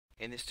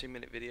In this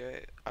 2-minute video,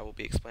 I will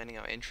be explaining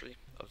our entry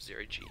of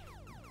 0G.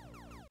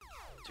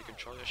 To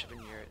control your ship in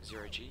your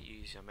 0G, you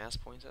use your mouse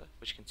pointer,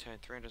 which can turn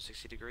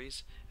 360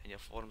 degrees, and your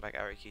forward and back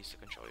arrow keys to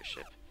control your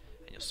ship,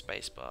 and your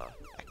spacebar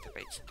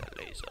activates the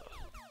laser.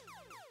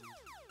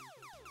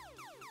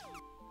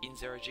 In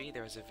 0G,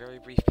 there is a very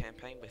brief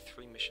campaign with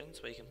 3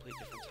 missions where you complete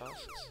different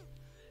tasks.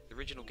 The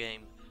original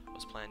game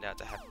was planned out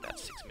to have about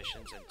 6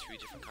 missions and 2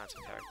 different kinds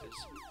of characters,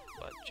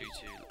 but due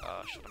to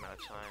a short amount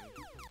of time,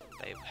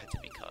 they had to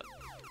be cut.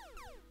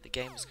 The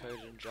game was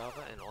coded in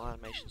Java, and all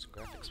animations and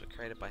graphics were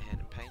created by hand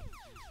in paint,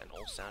 and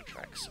all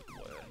soundtracks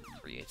were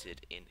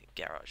created in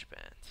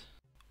GarageBand.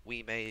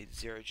 We made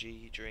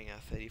 0G during our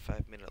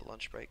 35-minute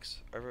lunch breaks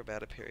over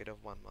about a period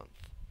of 1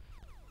 month.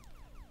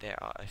 There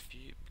are a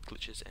few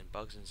glitches and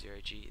bugs in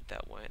 0G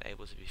that weren't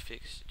able to be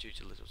fixed due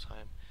to little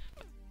time.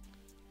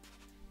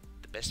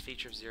 The best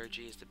feature of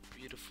 0G is the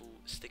beautiful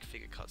stick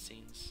figure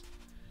cutscenes,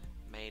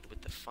 made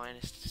with the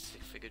finest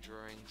stick figure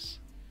drawings,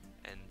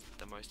 and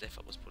the most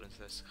effort was put into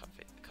those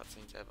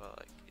cutscenes ever.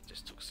 Like, it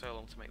just took so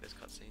long to make those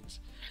cutscenes.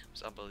 It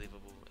was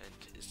unbelievable, and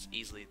it's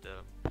easily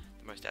the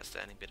most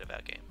outstanding bit of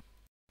our game.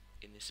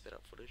 In this sped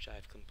up footage,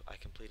 I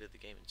completed the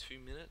game in 2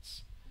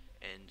 minutes,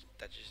 and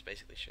that just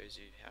basically shows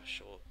you how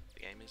short the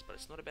game is. But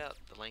it's not about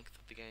the length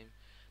of the game,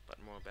 but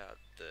more about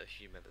the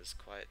humour. It's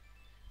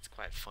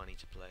quite funny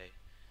to play,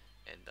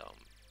 and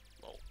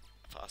well,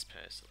 for us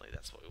personally,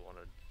 that's what we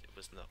wanted. It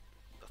was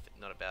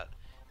not about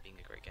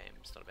being a great game.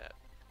 It's not about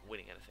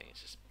winning anything.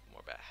 It's just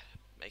more about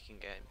making a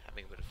game,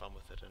 having a bit of fun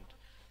with it, and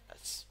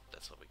this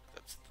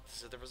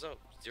is the result.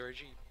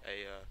 0G,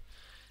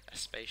 a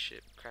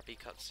spaceship, crappy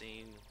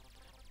cutscene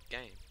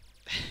game.